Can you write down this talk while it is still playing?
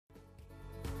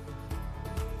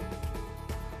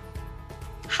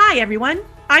Hi, everyone.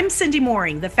 I'm Cindy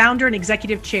Mooring, the founder and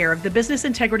executive chair of the Business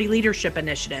Integrity Leadership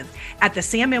Initiative at the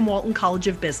Sam M. Walton College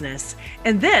of Business.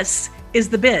 And this is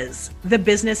The Biz, the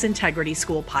Business Integrity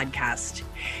School podcast.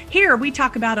 Here, we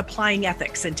talk about applying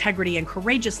ethics, integrity, and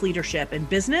courageous leadership in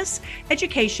business,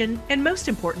 education, and most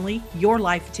importantly, your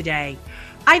life today.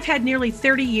 I've had nearly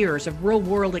 30 years of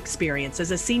real-world experience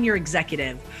as a senior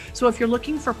executive. So if you're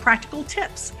looking for practical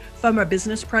tips from a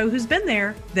business pro who's been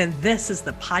there, then this is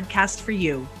the podcast for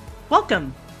you.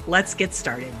 Welcome. Let's get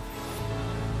started.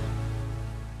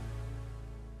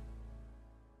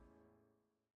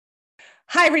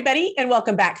 Hi, everybody, and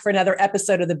welcome back for another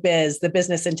episode of The Biz, the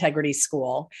Business Integrity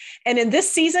School. And in this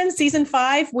season, season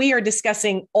 5, we are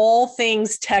discussing all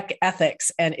things tech ethics,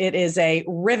 and it is a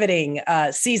riveting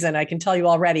season, I can tell you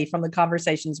already from the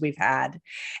conversations we've had.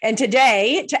 And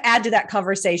today, to add to that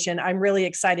conversation, I'm really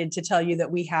excited to tell you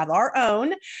that we have our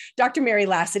own Dr. Mary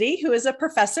Lacity, who is a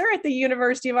professor at the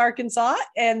University of Arkansas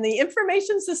and the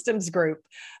Information Systems Group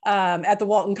at the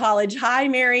Walton College. Hi,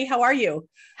 Mary, how are you?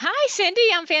 Hi, Cindy.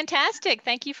 I'm fantastic.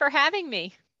 Thank you for having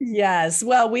me. Yes.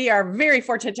 Well, we are very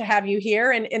fortunate to have you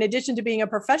here. And in addition to being a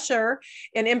professor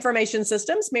in information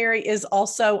systems, Mary is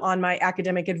also on my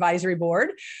academic advisory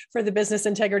board for the Business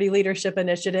Integrity Leadership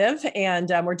Initiative.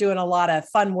 And we're doing a lot of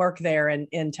fun work there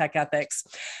in tech ethics.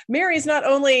 Mary is not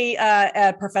only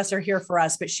a professor here for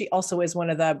us, but she also is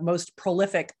one of the most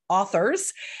prolific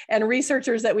authors and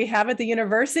researchers that we have at the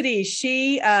university.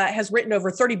 She has written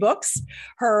over 30 books.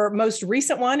 Her most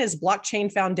recent one is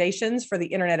Blockchain Foundations for the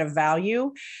Internet of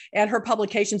Value. And her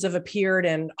publications have appeared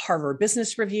in Harvard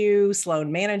Business Review,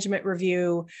 Sloan Management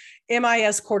Review,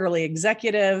 MIS Quarterly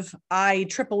Executive,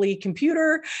 IEEE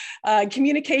Computer,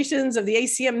 Communications of the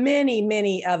ACM,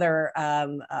 many other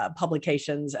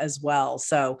publications as well.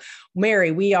 So,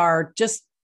 Mary, we are just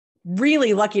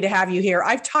really lucky to have you here.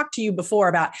 I've talked to you before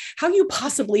about how you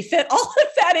possibly fit all of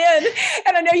that in.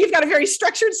 And I know you've got a very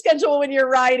structured schedule when you're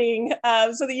writing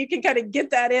so that you can kind of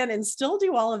get that in and still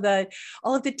do all of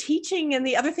the teaching and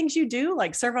the other things you do,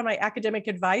 like serve on my academic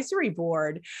advisory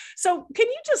board. So can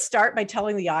you just start by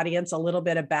telling the audience a little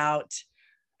bit about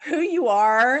who you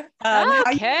are, how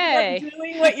you end up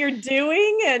doing what you're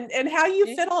doing, and how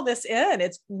you fit all this in?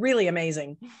 It's really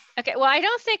amazing. Okay, well, I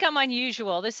don't think I'm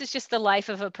unusual. This is just the life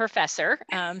of a professor.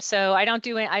 So I don't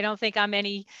think I'm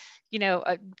any,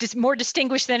 just more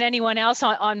distinguished than anyone else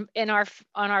on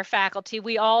our faculty.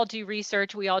 We all do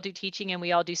research, we all do teaching, and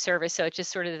we all do service. So it's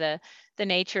just sort of the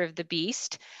nature of the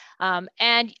beast.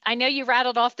 And I know you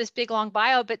rattled off this big long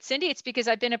bio, but Cindy, it's because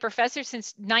I've been a professor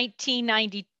since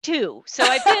 1992. So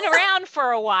I've been around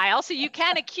for a while. So you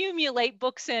can accumulate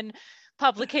books and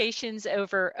publications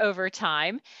over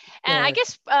time. And sure. I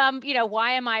guess,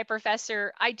 why am I a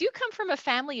professor? I do come from a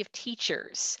family of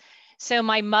teachers. So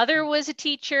my mother was a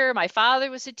teacher, my father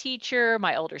was a teacher,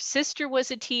 my older sister was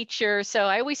a teacher. So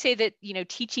I always say that,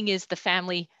 teaching is the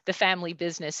family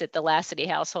business at the Lacity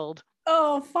household.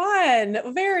 Oh,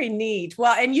 fun. Very neat.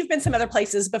 Well, and you've been some other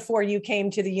places before you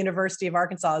came to the University of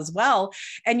Arkansas as well.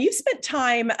 And you've spent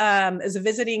time as a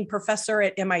visiting professor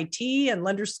at MIT and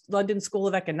London School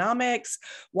of Economics,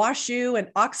 WashU, and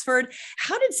Oxford.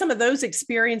 How did some of those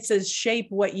experiences shape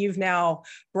what you've now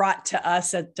brought to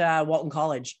us at Walton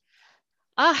College?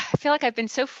 I feel like I've been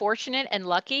so fortunate and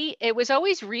lucky. It was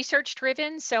always research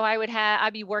driven. So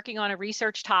I'd be working on a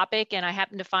research topic and I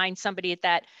happened to find somebody at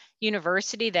that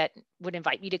university that would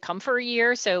invite me to come for a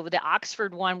year. So the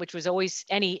Oxford one, which was always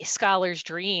any scholar's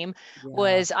dream,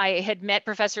 was I had met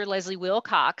Professor Leslie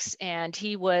Wilcox, and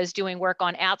he was doing work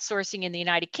on outsourcing in the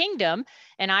United Kingdom,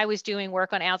 and I was doing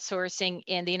work on outsourcing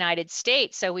in the United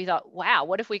States. So we thought, wow,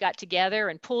 what if we got together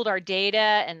and pooled our data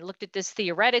and looked at this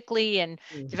theoretically and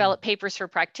developed papers for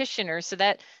practitioners? So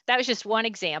that was just one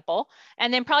example.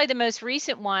 And then probably the most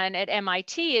recent one at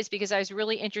MIT is because I was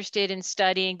really interested in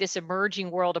studying this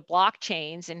emerging world of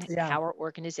blockchains and how are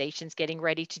organizations getting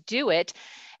ready to do it.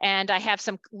 And I have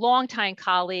some longtime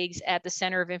colleagues at the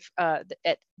Center of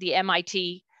at the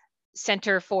MIT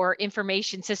Center for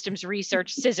Information Systems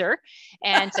Research, CISR,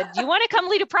 and said, do you want to come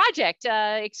lead a project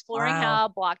exploring how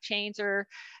blockchains or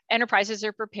enterprises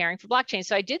are preparing for blockchain?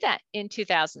 So I did that in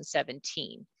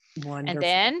 2017. Wonderful. And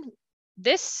then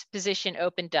this position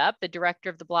opened up, the director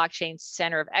of the Blockchain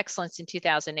Center of Excellence in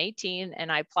 2018,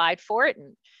 and I applied for it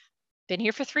and been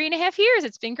here for 3.5 years.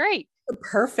 It's been great.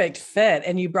 perfect fit,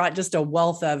 and you brought just a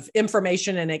wealth of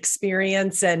information and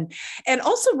experience, and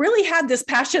also really had this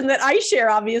passion that I share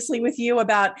obviously with you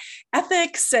about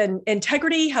ethics and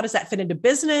integrity. How does that fit into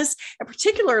business, and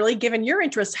particularly given your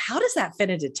interest, how does that fit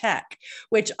into tech,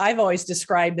 which I've always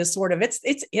described as sort of it's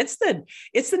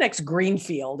the next green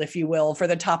field, if you will, for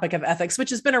the topic of ethics, which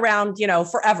has been around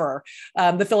forever.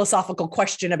 The philosophical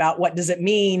question about what does it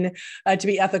mean to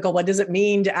be ethical, what does it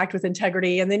mean to act with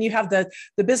integrity, and then you have the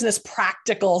business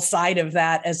practical side of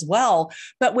that as well.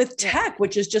 But with tech,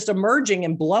 which is just emerging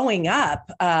and blowing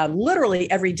up literally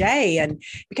every day and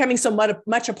becoming so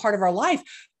much a part of our life,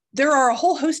 there are a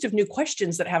whole host of new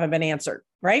questions that haven't been answered,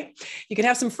 right? You can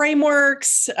have some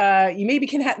frameworks, you maybe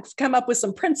can come up with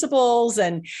some principles,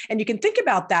 and you can think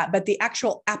about that, but the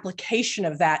actual application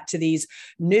of that to these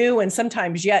new and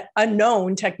sometimes yet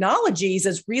unknown technologies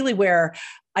is really where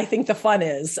I think the fun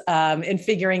is in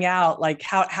figuring out, like,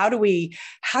 how do we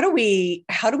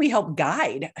help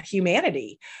guide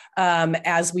humanity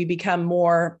as we become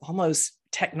more almost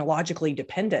technologically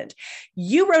dependent.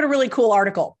 You wrote a really cool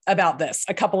article about this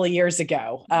a couple of years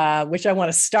ago, which I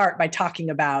want to start by talking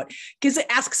about, because it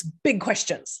asks big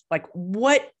questions like,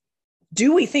 what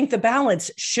do we think the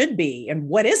balance should be? And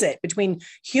what is it between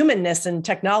humanness and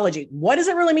technology? What does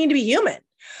it really mean to be human?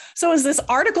 So is this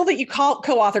article that you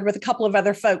co-authored with a couple of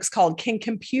other folks called "Can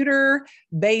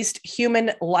Computer-Based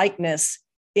Human Likeness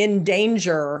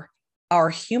Endanger Our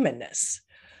Humanness?"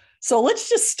 So let's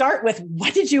just start with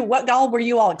what all were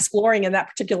you all exploring in that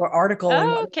particular article?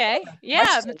 Oh, okay.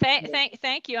 Yeah.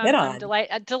 Thank you. I'm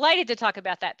delighted to talk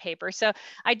about that paper. So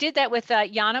I did that with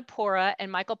Jana Pora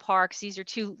and Michael Parks. These are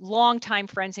two longtime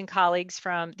friends and colleagues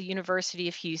from the University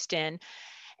of Houston.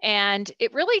 And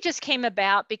it really just came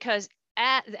about because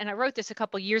and I wrote this a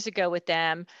couple years ago with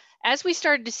them, as we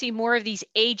started to see more of these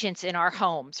agents in our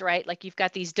homes, right? Like you've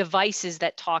got these devices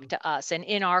that talk to us and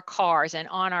in our cars and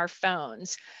on our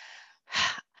phones.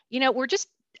 We're just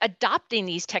adopting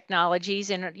these technologies,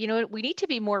 and we need to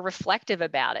be more reflective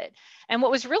about it. And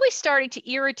what was really starting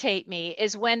to irritate me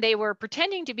is when they were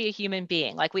pretending to be a human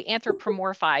being, like we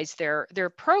anthropomorphize their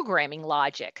programming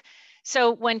logic.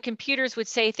 So when computers would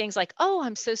say things like, "Oh,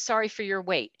 I'm so sorry for your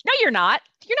weight." No, you're not.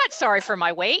 You're not sorry for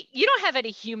my weight. You don't have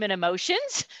any human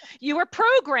emotions. You were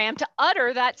programmed to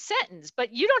utter that sentence,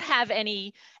 but you don't have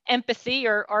any empathy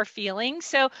or feelings.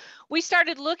 So we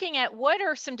started looking at what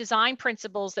are some design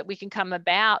principles that we can come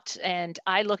about. And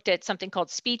I looked at something called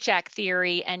speech act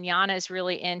theory, and Jana is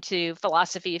really into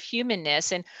philosophy of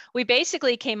humanness. And we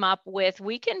basically came up with,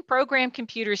 we can program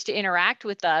computers to interact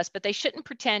with us, but they shouldn't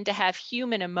pretend to have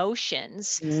human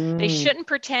emotions. They shouldn't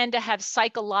pretend to have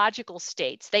psychological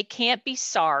states. They can't be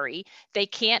sorry. They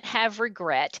can't have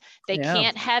regret. They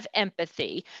can't have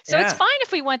empathy. So it's fine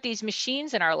if we want these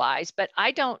machines in our lives, but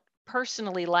I don't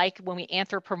personally like when we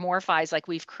anthropomorphize, like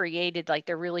we've created, like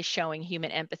they're really showing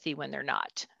human empathy when they're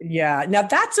not. Yeah. Now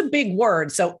that's a big word.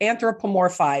 So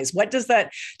anthropomorphize, what does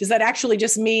that actually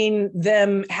just mean?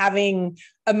 Them having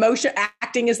emotion,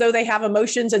 acting as though they have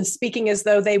emotions and speaking as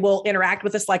though they will interact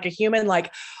with us like a human.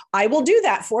 Like, I will do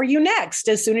that for you next,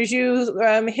 as soon as you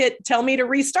tell me to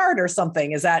restart or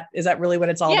something. Is that really what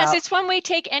it's all about? Yes, it's when we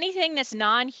take anything that's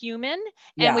non-human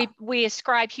and we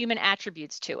ascribe human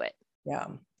attributes to it. Yeah.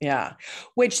 Yeah.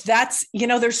 Which that's,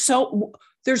 there's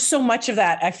so much of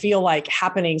that, I feel like,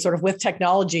 happening sort of with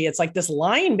technology. It's like this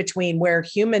line between where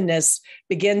humanness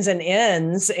begins and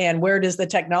ends and where does the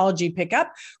technology pick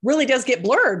up really does get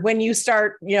blurred when you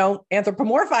start,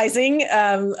 anthropomorphizing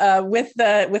with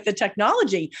the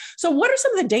technology. So what are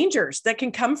some of the dangers that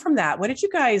can come from that? What did you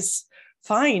guys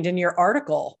find in your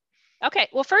article? Okay.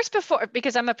 Well, first,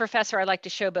 because I'm a professor, I like to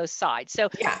show both sides. So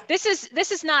this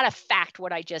is not a fact,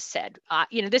 what I just said.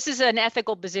 This is an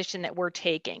ethical position that we're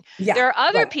taking. Yeah, there are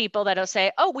other people that'll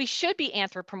say, "Oh, we should be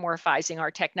anthropomorphizing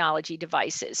our technology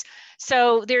devices."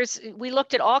 So we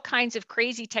looked at all kinds of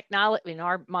crazy technology. In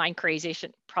our mind, crazy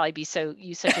shouldn't probably be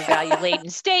use such a value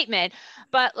laden statement,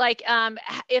 but like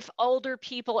if older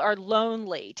people are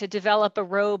lonely, to develop a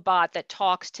robot that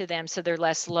talks to them so they're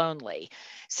less lonely.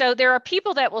 So there are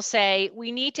people that will say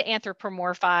we need to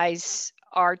anthropomorphize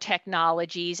our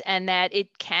technologies and that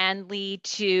it can lead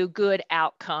to good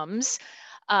outcomes.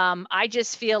 I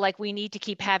just feel like we need to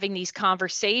keep having these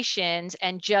conversations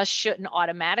and just shouldn't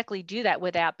automatically do that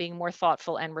without being more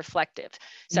thoughtful and reflective.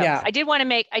 So I did want to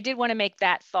make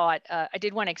that thought. I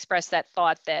did want to express that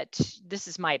thought that this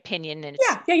is my opinion. And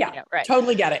it's, right.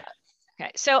 Totally get it.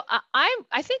 Okay. So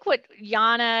I think what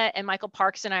Jana and Michael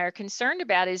Parks and I are concerned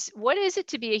about is, what is it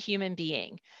to be a human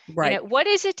being? Right. What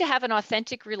is it to have an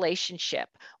authentic relationship?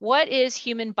 What is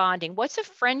human bonding? What's a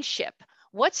friendship?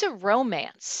 What's a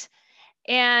romance?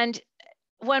 And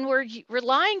when we're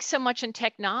relying so much on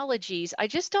technologies, I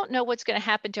just don't know what's going to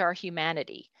happen to our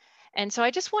humanity. And so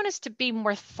I just want us to be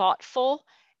more thoughtful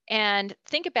and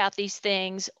think about these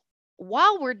things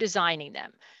while we're designing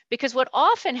them. Because what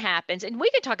often happens, and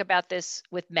we could talk about this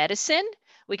with medicine,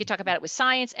 we could talk about it with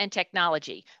science and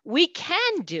technology. We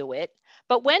can do it,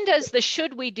 but when does the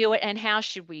should we do it and how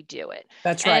should we do it?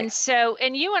 That's right. And so,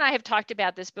 and you and I have talked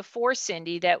about this before,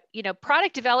 Cindy, that,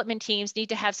 product development teams need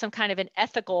to have some kind of an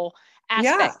ethical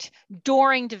aspect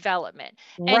during development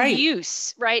and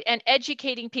use, right? And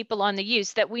educating people on the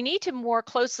use, that we need to more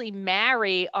closely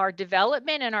marry our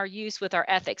development and our use with our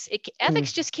ethics.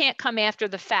 Ethics just can't come after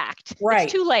the fact. Right.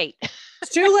 It's too late.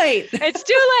 It's too late. It's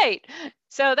too late.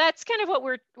 So that's kind of what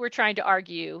we're trying to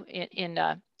argue in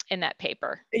that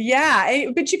paper. Yeah,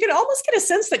 but you can almost get a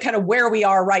sense that kind of where we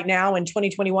are right now in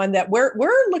 2021, that we're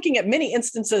looking at many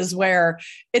instances where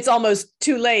it's almost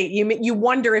too late. You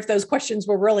wonder if those questions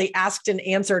were really asked and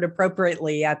answered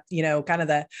appropriately at, kind of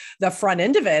the front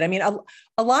end of it. I mean,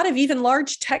 a lot of even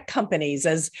large tech companies,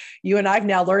 as you and I've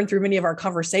now learned through many of our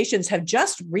conversations, have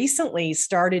just recently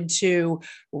started to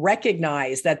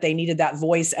recognize that they needed that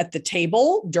voice at the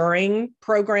table during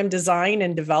program design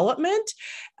and development.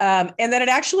 And that it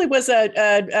actually was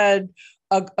a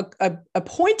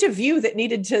point of view that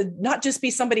needed to not just be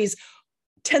somebody's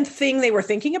 10th thing they were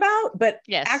thinking about, but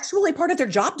actually part of their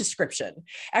job description,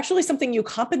 actually something you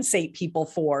compensate people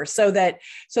for, so that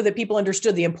people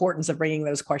understood the importance of bringing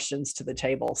those questions to the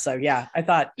table. So yeah, I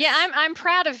thought. Yeah, I'm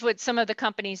proud of what some of the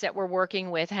companies that we're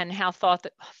working with and how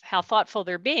thoughtful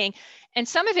they're being. And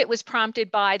some of it was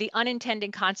prompted by the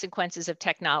unintended consequences of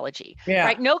technology,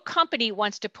 right? No company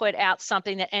wants to put out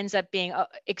something that ends up being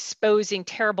exposing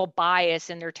terrible bias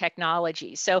in their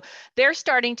technology. So they're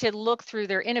starting to look through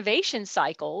their innovation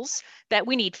cycles that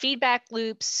we need feedback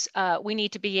loops. We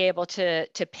need to be able to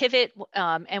pivot,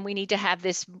 and we need to have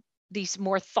these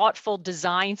more thoughtful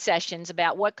design sessions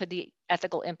about what could the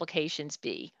ethical implications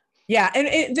be. Yeah,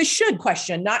 and the should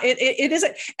question, not it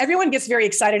isn't. Everyone gets very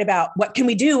excited about what can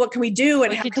we do,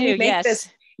 and how can we make this,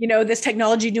 this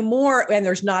technology do more, and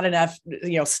there's not enough,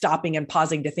 stopping and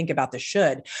pausing to think about the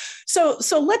should. So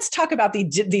let's talk about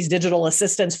these digital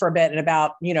assistants for a bit, and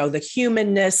about, the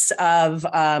humanness of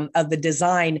the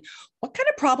design. What kind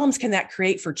of problems can that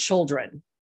create for children?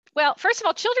 Well, first of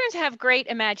all, children have great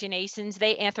imaginations.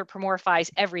 They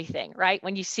anthropomorphize everything, right?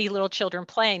 When you see little children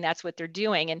playing, that's what they're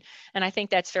doing. And I think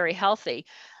that's very healthy.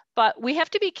 But we have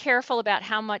to be careful about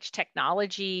how much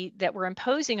technology that we're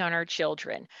imposing on our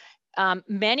children.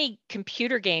 Many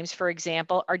computer games, for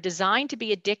example, are designed to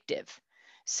be addictive.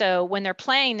 So when they're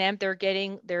playing them, they're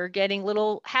getting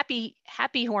little happy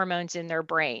hormones in their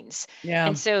brains. Yeah.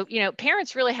 And so,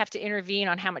 parents really have to intervene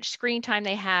on how much screen time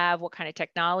they have, what kind of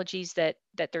technologies that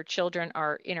their children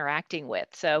are interacting with.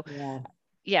 So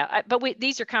but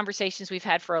these are conversations we've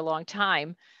had for a long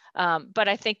time. But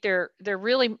I think they're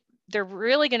really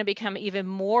going to become even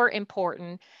more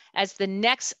important as the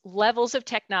next levels of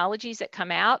technologies that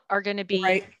come out are going to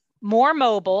be more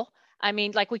mobile. I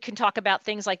mean, like we can talk about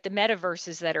things like the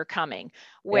metaverses that are coming,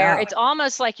 where it's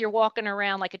almost like you're walking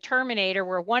around like a Terminator,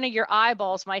 where one of your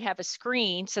eyeballs might have a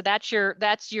screen. So that's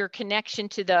your connection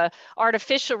to the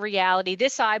artificial reality.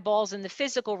 This eyeball's in the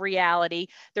physical reality.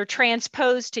 They're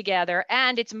transposed together,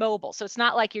 and it's mobile. So it's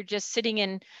not like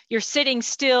you're sitting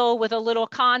still with a little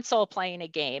console playing a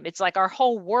game. It's like our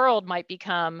whole world might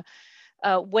become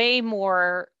way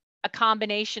more a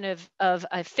combination of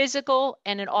a physical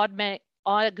and an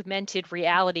augmented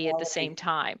reality at the same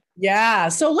time. Yeah.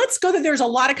 So let's go that there's a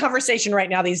lot of conversation right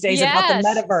now these days about the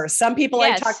metaverse. Some people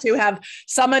I talk to have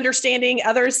some understanding.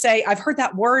 Others say, I've heard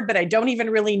that word, but I don't even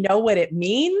really know what it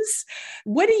means.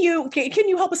 Can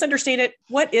you help us understand it?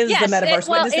 What is the metaverse?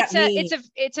 What does that mean?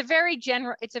 It's a very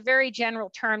general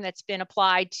term that's been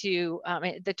applied to,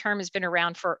 the term has been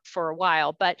around for a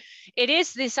while, but it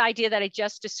is this idea that I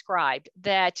just described,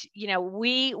 that,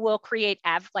 we will create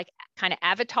kind of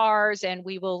avatars, and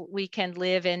we can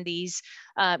live in these,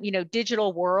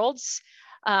 digital worlds.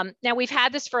 Now we've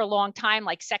had this for a long time,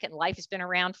 like Second Life has been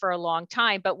around for a long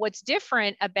time, but what's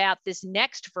different about this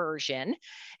next version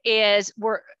is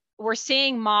we're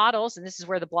seeing models, and this is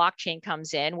where the blockchain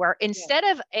comes in, where instead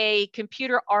of a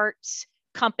computer arts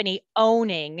company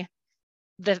owning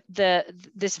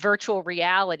this virtual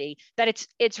reality, that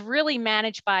it's really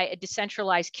managed by a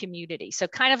decentralized community. So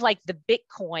kind of like the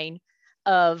Bitcoin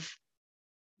of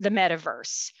the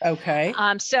metaverse. Okay.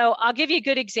 So I'll give you a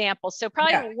good example. So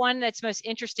probably Yeah. one that's most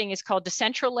interesting is called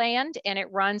Decentraland, and it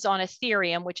runs on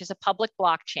Ethereum, which is a public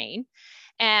blockchain.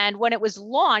 And when it was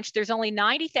launched, there's only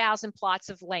 90,000 plots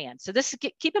of land. So this,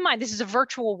 keep in mind, this is a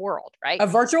virtual world, right? A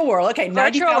virtual world. Okay.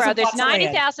 Virtual 90,000 world. There's plots of land.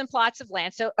 90,000 plots of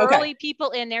land. So Okay. early people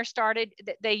in there started,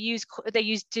 they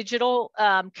use digital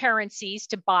currencies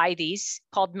to buy these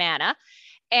called mana.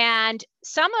 And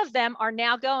some of them are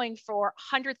now going for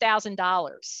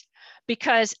 $100,000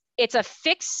 because it's a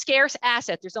fixed scarce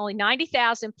asset. There's only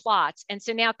 90,000 plots. And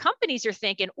so now companies are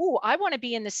thinking, oh, I want to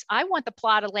be in this, I want the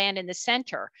plot of land in the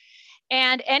center.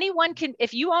 And anyone can,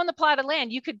 if you own the plot of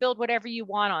land, you could build whatever you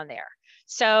want on there.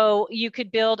 So you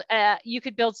could build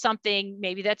something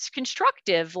maybe that's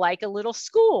constructive, like a little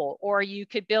school, or you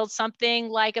could build something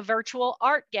like a virtual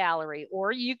art gallery,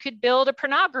 or you could build a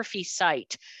pornography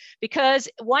site. Because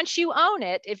once you own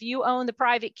it, if you own the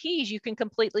private keys, you can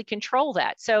completely control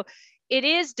that. So it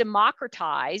is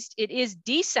democratized, it is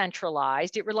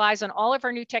decentralized, it relies on all of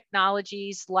our new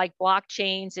technologies like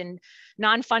blockchains and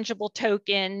non-fungible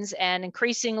tokens, and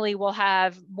increasingly we'll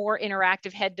have more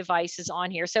interactive head devices on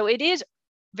here. So it is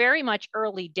very much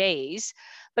early days,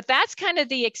 but that's kind of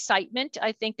the excitement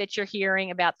I think that you're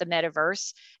hearing about the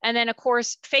metaverse. And then of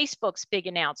course, Facebook's big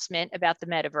announcement about the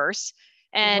metaverse.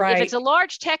 And if it's a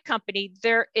large tech company,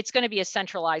 it's going to be a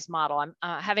centralized model. I'm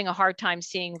having a hard time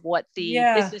seeing what the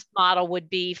business model would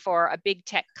be for a big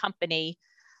tech company.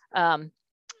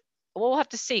 We'll have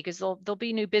to see, because there'll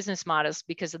be new business models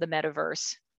because of the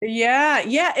metaverse. Yeah.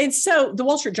 Yeah. And so the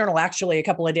Wall Street Journal actually a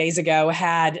couple of days ago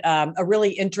had a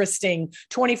really interesting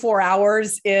 24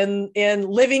 hours in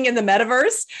living in the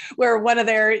metaverse, where one of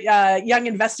their young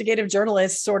investigative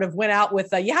journalists sort of went out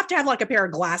with, you have to have like a pair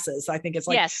of glasses. I think it's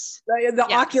like the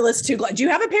Oculus 2. Do you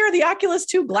have a pair of the Oculus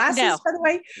 2 glasses, by the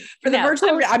way, for the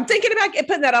virtual? I'm thinking about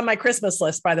putting that on my Christmas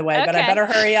list, by the way, but I better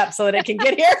hurry up so that it can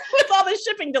get here with all the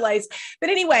shipping delays. But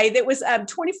anyway, that was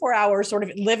 24 hours sort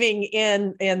of living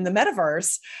in the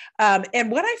metaverse.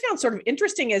 And what I found sort of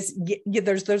interesting is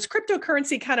there's those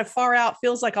cryptocurrency kind of far out,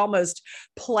 feels like almost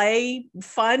play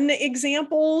fun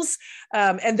examples.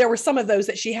 And there were some of those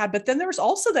that she had, but then there was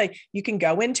also you can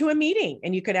go into a meeting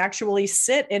and you can actually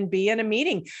sit and be in a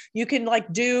meeting. You can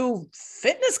like do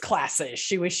fitness classes,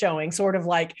 she was showing, sort of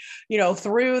like,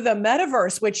 through the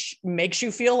metaverse, which makes you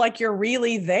feel like you're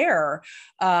really there.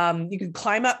 You can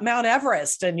climb up Mount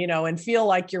Everest and feel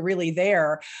like you're really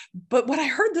there. But what I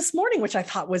heard this morning, which I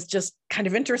thought was just kind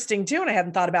of interesting too, and I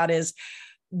hadn't thought about, is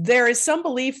there is some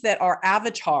belief that our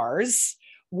avatars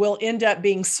will end up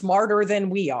being smarter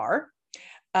than we are.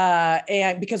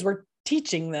 And because we're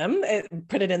teaching them,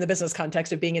 put it in the business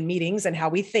context of being in meetings and how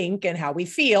we think and how we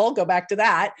feel, go back to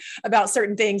that, about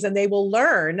certain things, and they will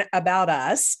learn about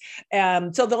us.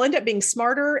 So they'll end up being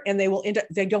smarter, and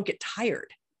they don't get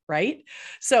tired. Right?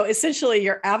 So essentially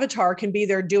your avatar can be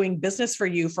there doing business for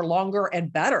you for longer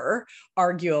and better,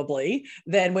 arguably,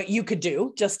 than what you could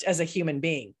do just as a human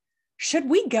being. Should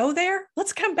we go there?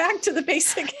 Let's come back to the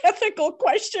basic ethical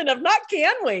question of not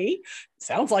can we?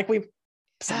 Sounds like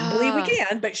some believe we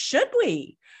can, but should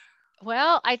we?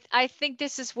 Well, I think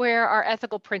this is where our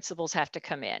ethical principles have to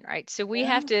come in, right? So we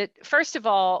have to, first of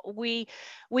all, we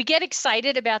get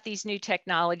excited about these new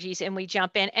technologies and we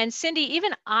jump in. And Cindy,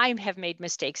 even I have made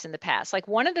mistakes in the past. Like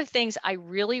one of the things I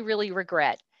really, really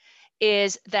regret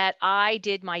is that I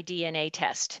did my DNA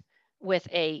test with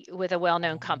a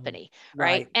well-known company,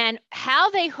 right? And how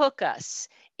they hook us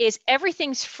is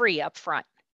everything's free up front.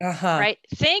 Right.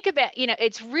 Think about,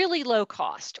 it's really low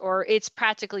cost, or it's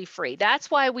practically free.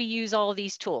 That's why we use all of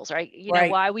these tools, right?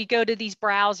 Why we go to these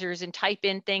browsers and type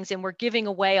in things, and we're giving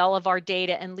away all of our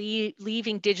data and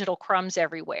leaving digital crumbs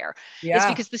everywhere. It's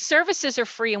because the services are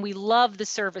free and we love the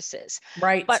services.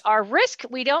 Right. But our risk,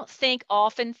 we don't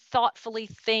thoughtfully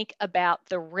think about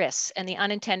the risks and the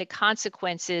unintended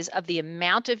consequences of the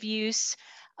amount of use,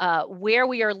 where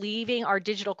we are leaving our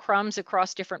digital crumbs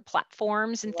across different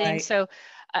platforms and things. So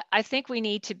I think we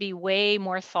need to be way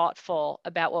more thoughtful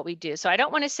about what we do. So I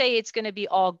don't want to say it's going to be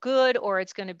all good or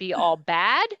it's going to be all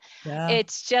bad.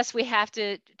 It's just we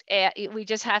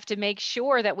just have to make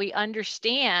sure that we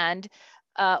understand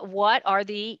what are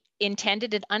the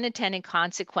intended and unintended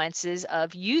consequences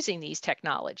of using these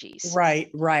technologies. Right.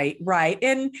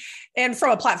 And from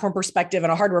a platform perspective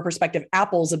and a hardware perspective,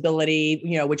 Apple's ability,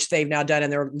 which they've now done in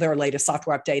their latest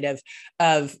software update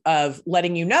of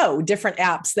letting different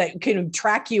apps that can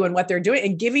track you and what they're doing,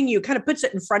 and giving you, kind of puts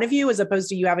it in front of you, as opposed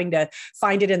to you having to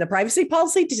find it in the privacy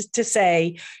policy to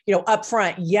say,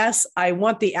 upfront, yes, I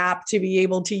want the app to be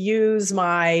able to use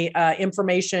my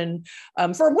information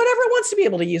for whatever it wants to be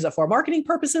able to use it for, marketing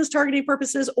purposes, targeting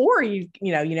purposes, or you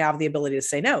now have the ability to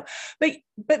say no.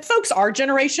 But folks, our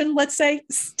generation, let's say,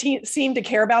 seem to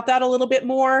care about that a little bit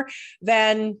more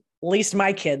than at least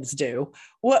my kids do.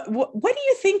 What do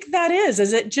you think that is?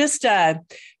 Is it just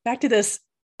back to this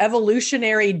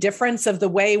evolutionary difference of the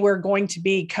way we're going to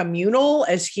be communal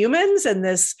as humans and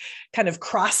this kind of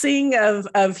crossing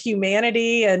of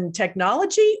humanity and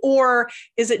technology? Or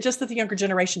is it just that the younger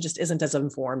generation just isn't as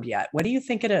informed yet? What do you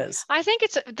think it is? I think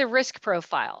it's the risk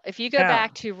profile. If you go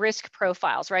back to risk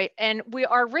profiles, right? And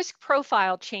our risk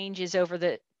profile changes over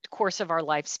the course of our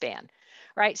lifespan.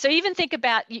 Right. So even think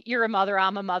about, you're a mother,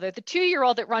 I'm a mother, the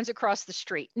 2-year-old that runs across the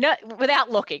street, without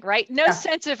looking, right? No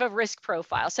sense of a risk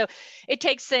profile. So it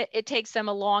takes them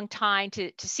a long time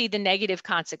to see the negative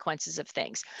consequences of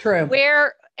things. True.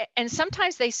 And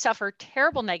sometimes they suffer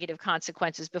terrible negative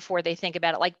consequences before they think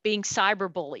about it, like being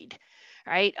cyberbullied.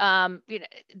 Right.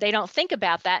 They don't think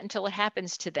about that until it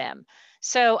happens to them.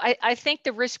 So I think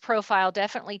the risk profile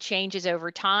definitely changes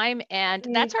over time. And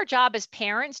that's our job as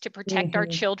parents, to protect our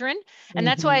children. And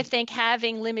that's why I think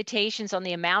having limitations on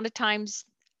the amount of times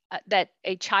that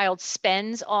a child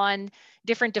spends on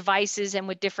different devices and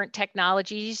with different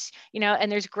technologies,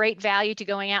 and there's great value to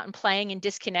going out and playing and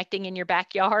disconnecting in your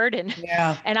backyard.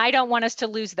 And I don't want us to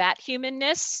lose that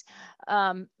humanness.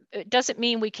 It doesn't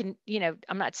mean we can,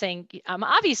 I'm not saying I'm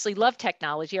obviously love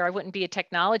technology, or I wouldn't be a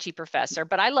technology professor,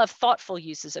 but I love thoughtful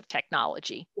uses of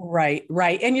technology. Right.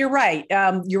 And you're right.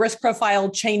 Your risk profile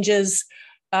changes.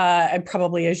 And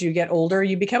probably as you get older,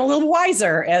 you become a little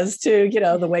wiser as to,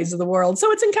 the ways of the world.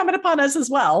 So it's incumbent upon us as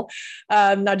well,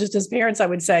 not just as parents, I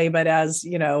would say, but as,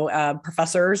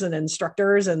 professors and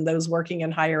instructors and those working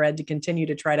in higher ed, to continue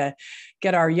to try to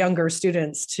get our younger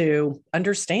students to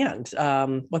understand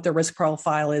what their risk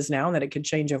profile is now, and that it could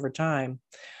change over time.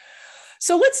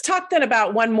 So let's talk then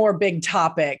about one more big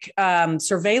topic,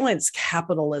 surveillance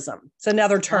capitalism. It's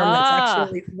another term that's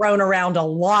actually thrown around a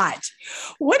lot.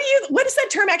 What does that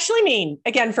term actually mean,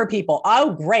 again, for people?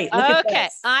 Oh, great. Look at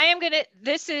this.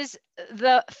 This is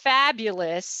the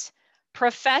fabulous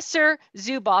Professor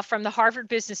Zuboff from the Harvard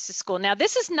Business School. Now,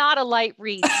 this is not a light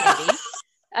read, Cindy.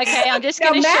 Okay, I'm just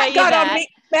going to show you that.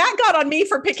 Matt got on me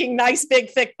for picking nice, big,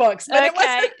 thick books. But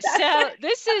so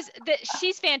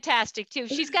she's fantastic too.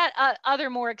 She's got other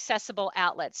more accessible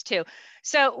outlets too.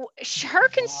 So her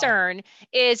concern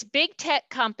is big tech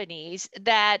companies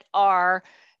that are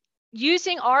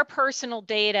using our personal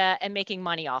data and making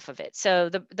money off of it. So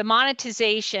the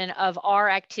monetization of our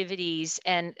activities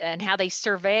and how they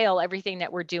surveil everything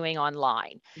that we're doing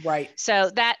online. Right.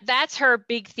 So that's her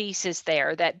big thesis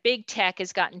there, that big tech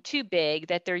has gotten too big,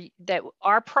 that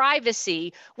our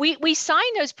privacy, we sign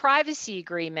those privacy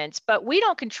agreements, but we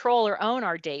don't control or own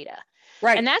our data.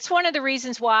 Right. And that's one of the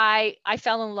reasons why I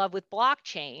fell in love with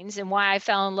blockchains and why I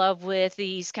fell in love with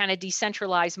these kind of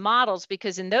decentralized models,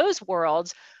 because in those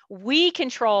worlds, we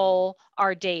control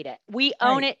our data. We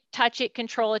own it, touch it,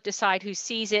 control it, decide who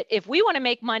sees it. If we want to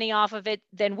make money off of it,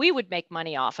 then we would make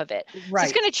money off of it. Right. So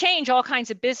it's going to change all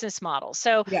kinds of business models.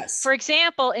 So for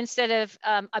example, instead of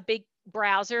a big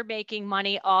browser making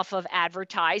money off of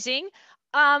advertising,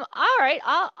 all right,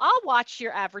 I'll watch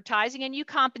your advertising and you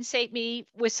compensate me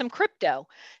with some crypto.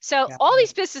 So all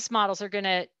these business models are going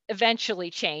to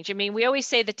eventually change. I mean, we always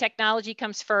say the technology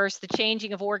comes first. The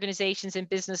changing of organizations and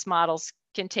business models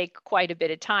can take quite a bit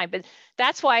of time, but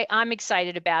that's why I'm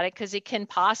excited about it, because it can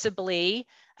possibly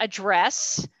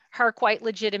address her quite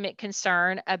legitimate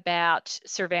concern about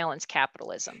surveillance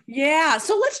capitalism. Yeah.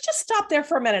 So let's just stop there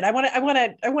for a minute. I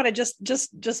want to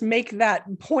just make that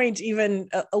point even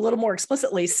a little more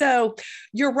explicitly. So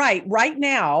you're right. Right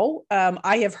now,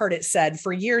 I have heard it said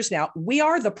for years now, we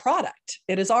are the product.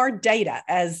 It is our data,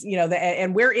 as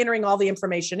and we're entering all the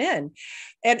information in.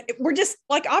 And we're just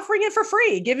like offering it for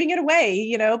free, giving it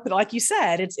away, but like you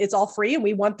said, it's all free and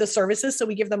we want the services. So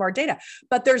we give them our data,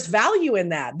 but there's value in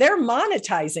that. They're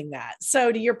monetizing that.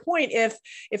 So to your point, if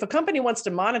a company wants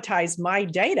to monetize my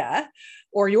data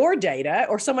or your data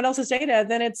or someone else's data,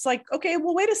 then it's like, okay,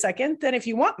 well, wait a second. Then if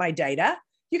you want my data,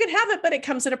 you can have it, but it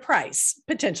comes at a price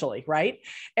potentially, right?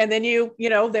 And then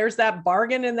there's that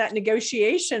bargain and that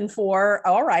negotiation for,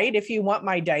 all right, if you want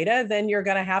my data, then you're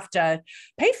going to have to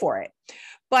pay for it.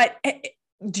 But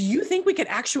do you think we could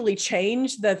actually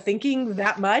change the thinking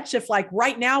that much if, like,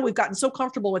 right now we've gotten so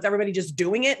comfortable with everybody just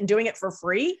doing it and doing it for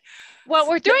free? Well,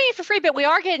 we're doing it for free, but we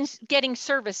are getting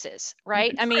services,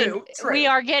 right? True. We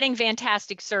are getting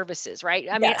fantastic services, right?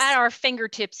 I mean, at our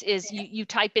fingertips is you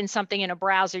type in something in a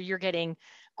browser, you're getting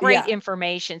great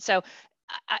information. So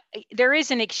there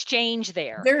is an exchange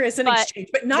there. There is an exchange,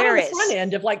 but not on the front is.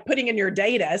 end of like putting in your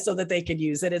data so that they could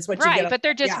use it. It's what you get. But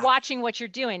they're just watching what you're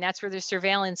doing. That's where the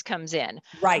surveillance comes in.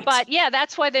 Right. But yeah,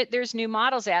 that's why there's new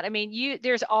models out. I mean,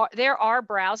 there are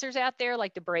browsers out there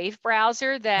like the Brave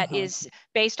browser that is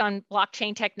based on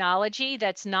blockchain technology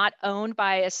that's not owned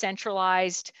by a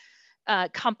centralized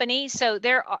company. So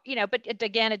there are, but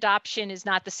again, adoption is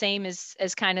not the same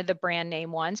as kind of the brand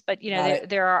name ones, but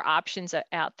there are options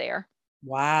out there.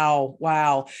 Wow.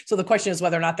 Wow. So the question is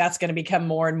whether or not that's going to become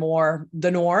more and more the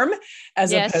norm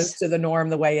as opposed to the norm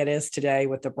the way it is today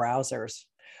with the browsers.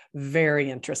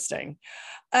 Very interesting.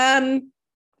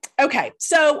 Okay.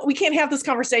 So we can't have this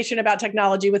conversation about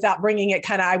technology without bringing it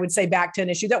kind of, I would say, back to an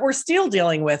issue that we're still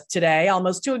dealing with today,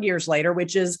 almost 2 years later,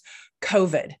 which is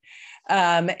COVID.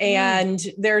 And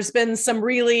there's been some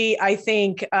really, I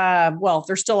think,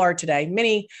 there still are today,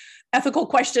 many ethical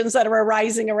questions that are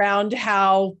arising around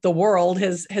how the world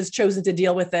has chosen to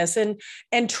deal with this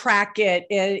and track it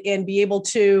and be able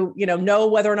to, know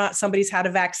whether or not somebody's had a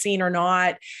vaccine or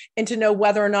not, and to know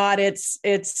whether or not it's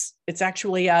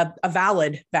actually a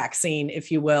valid vaccine,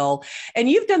 if you will. And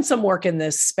you've done some work in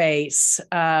this space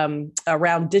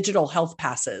around digital health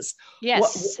passes.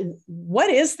 Yes. What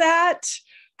is that?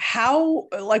 How,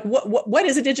 like, what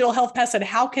is a digital health pass, and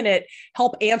how can it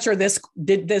help answer this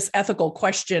ethical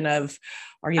question of,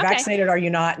 are you vaccinated? Are you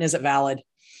not? And is it valid?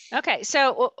 Okay.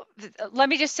 So let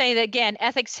me just say that again,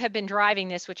 ethics have been driving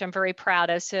this, which I'm very proud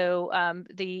of. So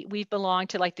we've belonged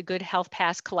to like the Good Health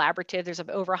Pass Collaborative. There's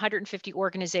over 150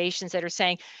 organizations that are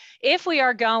saying, if we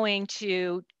are going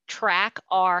to track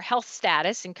our health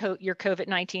status and your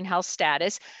COVID-19 health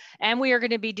status, and we are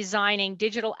going to be designing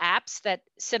digital apps that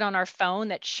sit on our phone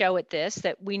that show it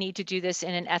that we need to do this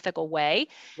in an ethical way,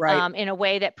 in a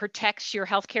way that protects your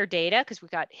healthcare data, because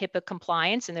we've got HIPAA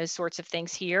compliance and those sorts of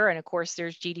things here. And of course,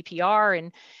 there's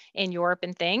GDPR in Europe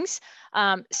and things.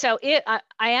 So I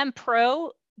am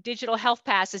pro digital health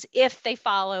passes if they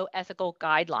follow ethical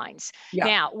guidelines. Yeah.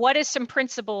 Now, what is some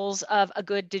principles of a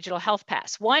good digital health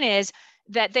pass? One is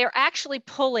that they're actually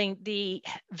pulling the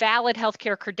valid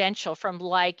healthcare credential from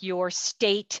like your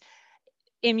state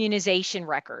immunization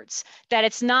records, that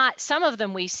it's not, some of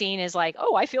them we've seen is like,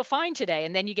 oh, I feel fine today,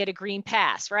 and then you get a green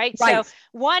pass, right? So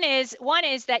one is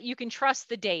that you can trust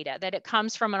the data, that it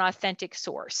comes from an authentic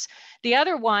source. The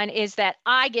other one is that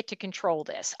I get to control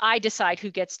this. I decide who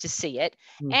gets to see it,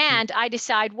 and I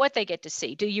decide what they get to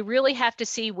see. Do you really have to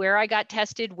see where I got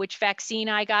tested, which vaccine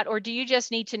I got, or do you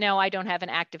just need to know I don't have an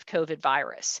active COVID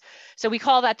virus? So we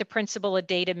call that the principle of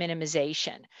data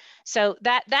minimization. So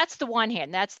that's the one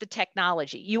hand, that's the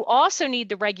technology. You also need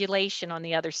the regulation on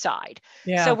the other side.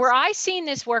 Yeah. So where I've seen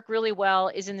this work really well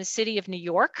is in the city of New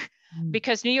York,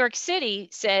 because New York City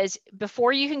says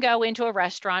before you can go into a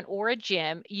restaurant or a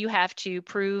gym, you have to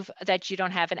prove that you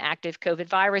don't have an active COVID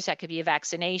virus. That could be a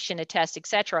vaccination, a test,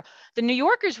 etc. The New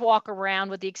Yorkers walk around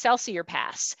with the Excelsior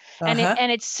Pass, and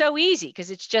it's so easy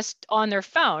because it's just on their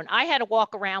phone. I had to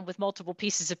walk around with multiple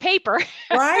pieces of paper,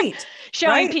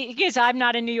 showing because I'm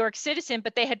not a New York citizen,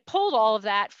 but they had pulled all of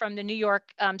that from the New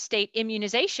York state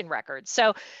immunization records.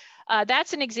 So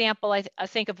that's an example, I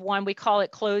think, of one. We call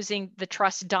it closing the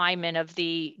trust diamond of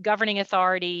the governing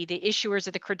authority, the issuers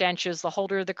of the credentials, the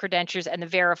holder of the credentials, and the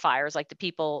verifiers, like the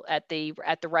people at the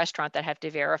restaurant that have to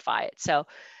verify it. So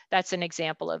that's an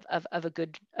example of a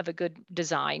good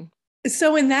design.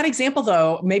 So in that example,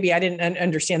 though, maybe I didn't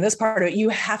understand this part of it. You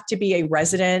have to be a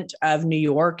resident of New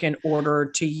York in order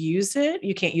to use it.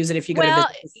 You can't use it if you go to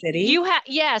visit the city.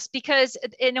 Yes, because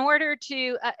in order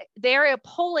to, they're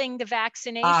pulling the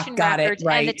vaccination records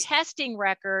and the testing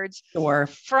records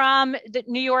from the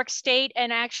New York State,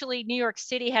 and actually New York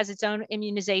City has its own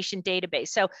immunization database.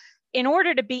 So in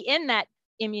order to be in that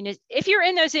if you're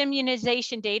in those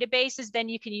immunization databases, then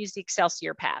you can use the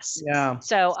Excelsior Pass. Yeah.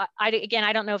 So I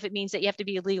don't know if it means that you have to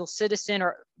be a legal citizen,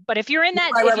 but if you're in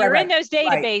that, in those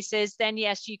databases, then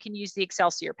yes, you can use the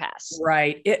Excelsior Pass.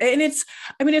 Right. And it's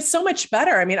so much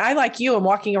better. I mean, I, like you, am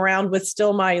walking around with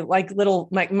still my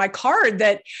my card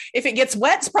that if it gets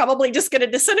wet, it's probably just going to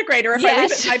disintegrate. Or if I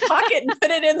leave it in my pocket and put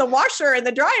it in the washer and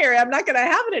the dryer, I'm not going to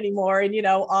have it anymore. And,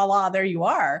 there you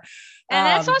are. And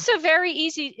that's also very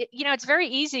easy. It's very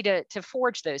easy to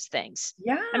forge those things.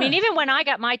 Yeah. I mean, even when I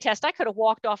got my test, I could have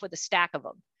walked off with a stack of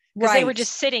them because they were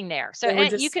just sitting there. So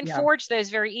you can forge those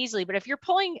very easily. But if you're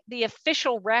pulling the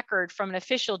official record from an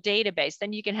official database,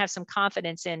 then you can have some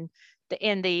confidence in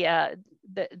the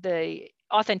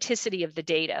authenticity of the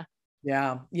data.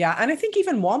 Yeah. Yeah. And I think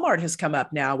even Walmart has come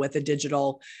up now with a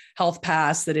digital health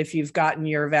pass, that if you've gotten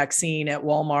your vaccine at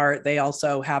Walmart, they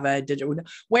also have a digital,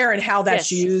 where and how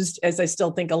that's used, as I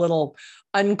still think a little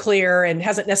unclear and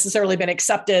hasn't necessarily been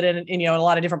accepted in a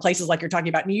lot of different places, like you're talking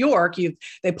about New York.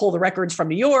 They pull the records from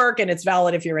New York and it's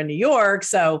valid if you're in New York.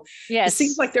 So it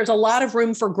seems like there's a lot of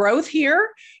room for growth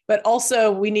here, but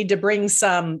also we need to bring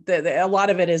a lot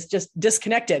of it is just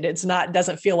disconnected.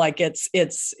 Doesn't feel like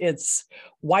it's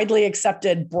widely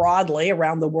accepted broadly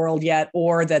around the world yet,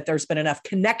 or that there's been enough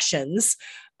connections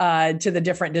to the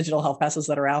different digital health passes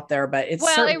that are out there. But it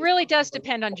really does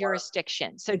depend on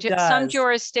jurisdiction. So some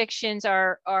jurisdictions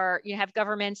you have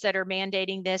governments that are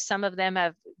mandating this. Some of them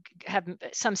have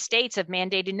some states have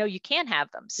mandated, no, you can't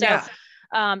have them. So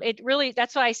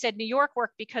that's why I said New York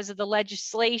worked, because of the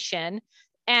legislation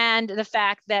and the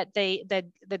fact that the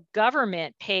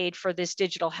government paid for this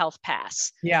digital health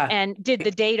pass and did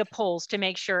the data polls to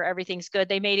make sure everything's good.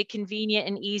 They made it convenient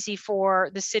and easy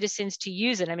for the citizens to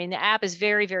use it. I mean, the app is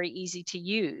very, very easy to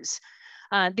use.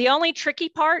 The only tricky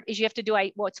part is you have to do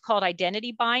what's called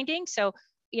identity binding. So,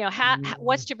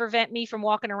 what's to prevent me from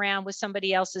walking around with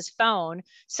somebody else's phone?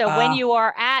 So when you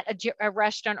are at a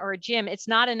restaurant or a gym, it's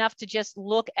not enough to just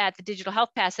look at the digital health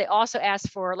pass. They also ask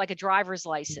for like a driver's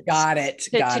license. Got it.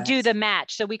 To do the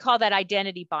match. So we call that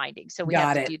identity binding. So we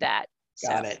have to do that.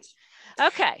 Got it.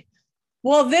 Okay.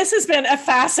 Well, this has been a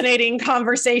fascinating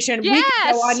conversation. Yes. We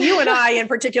could go on. You and I in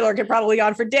particular could probably go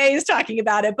on for days talking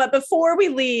about it. But before we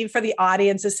leave, for the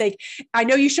audience's sake, I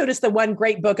know you showed us the one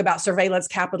great book about surveillance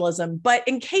capitalism, but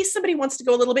in case somebody wants to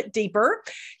go a little bit deeper,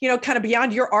 kind of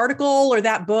beyond your article or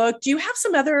that book, do you have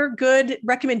some other good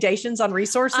recommendations on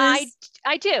resources?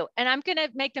 I do. And I'm going to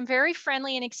make them very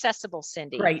friendly and accessible,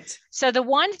 Cindy. Great. So the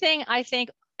one thing I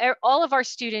think all of our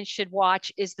students should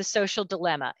watch is The Social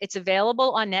Dilemma. It's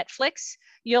available on Netflix.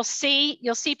 You'll see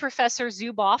Professor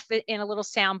Zuboff in a little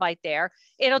soundbite there.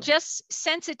 It'll just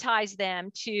sensitize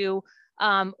them to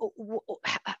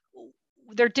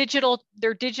their digital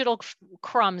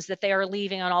crumbs that they are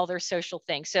leaving on all their social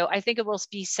things. So I think it will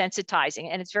be sensitizing,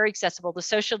 and it's very accessible. The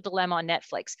Social Dilemma on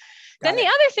Netflix. The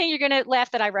other thing, you're going to laugh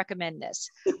that I recommend this.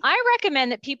 I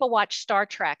recommend that people watch Star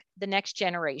Trek: The Next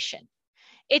Generation.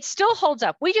 It still holds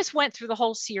up. We just went through the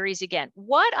whole series again.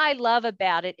 What I love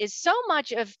about it is so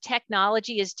much of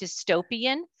technology is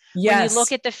dystopian. Yes. When you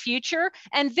look at the future.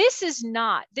 And this is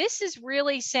not. This is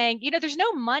really saying, there's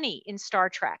no money in Star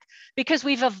Trek, because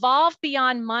we've evolved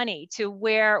beyond money to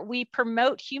where we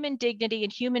promote human dignity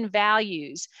and human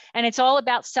values. And it's all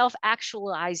about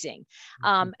self-actualizing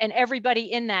and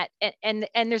everybody in that. And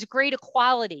there's great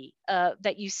equality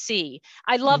that you see.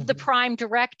 I love the Prime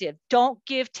Directive. Don't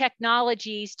give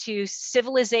technologies to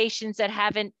civilizations that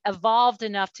haven't evolved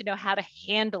enough to know how to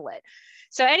handle it.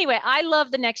 So anyway, I love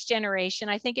The Next Generation.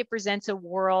 I think it presents a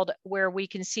world where we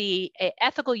can see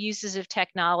ethical uses of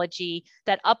technology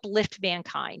that uplift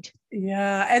mankind.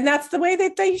 Yeah. And that's the way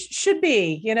that they should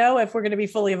be, if we're going to be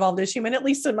fully evolved as human, at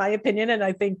least in my opinion. And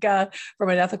I think from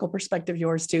an ethical perspective,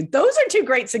 yours too. Those are two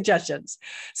great suggestions.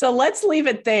 So let's leave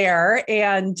it there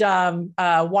and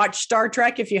watch Star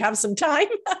Trek if you have some time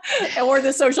or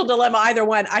The Social Dilemma, either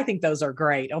one. I think those are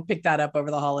great. I'll pick that up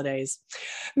over the holidays.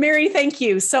 Mary, thank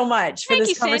you so much for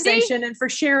this conversation, Cindy, and for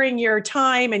sharing your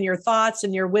time and your thoughts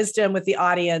and your wisdom with the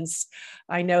audience.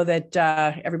 I know that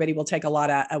everybody will take a lot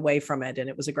away from it, and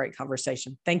it was a great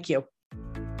conversation. Thank you.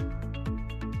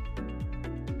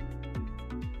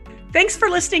 Thanks for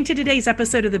listening to today's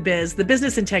episode of The Biz, the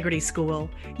Business Integrity School.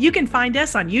 You can find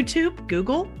us on YouTube,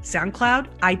 Google,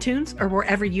 SoundCloud, iTunes, or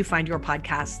wherever you find your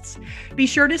podcasts. Be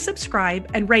sure to subscribe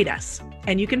and rate us.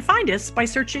 And you can find us by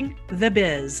searching The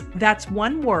Biz. That's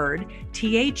one word,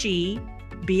 THEBIS,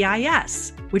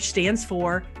 which stands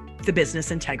for The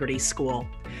Business Integrity School.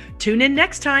 Tune in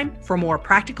next time for more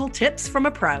practical tips from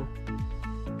a pro.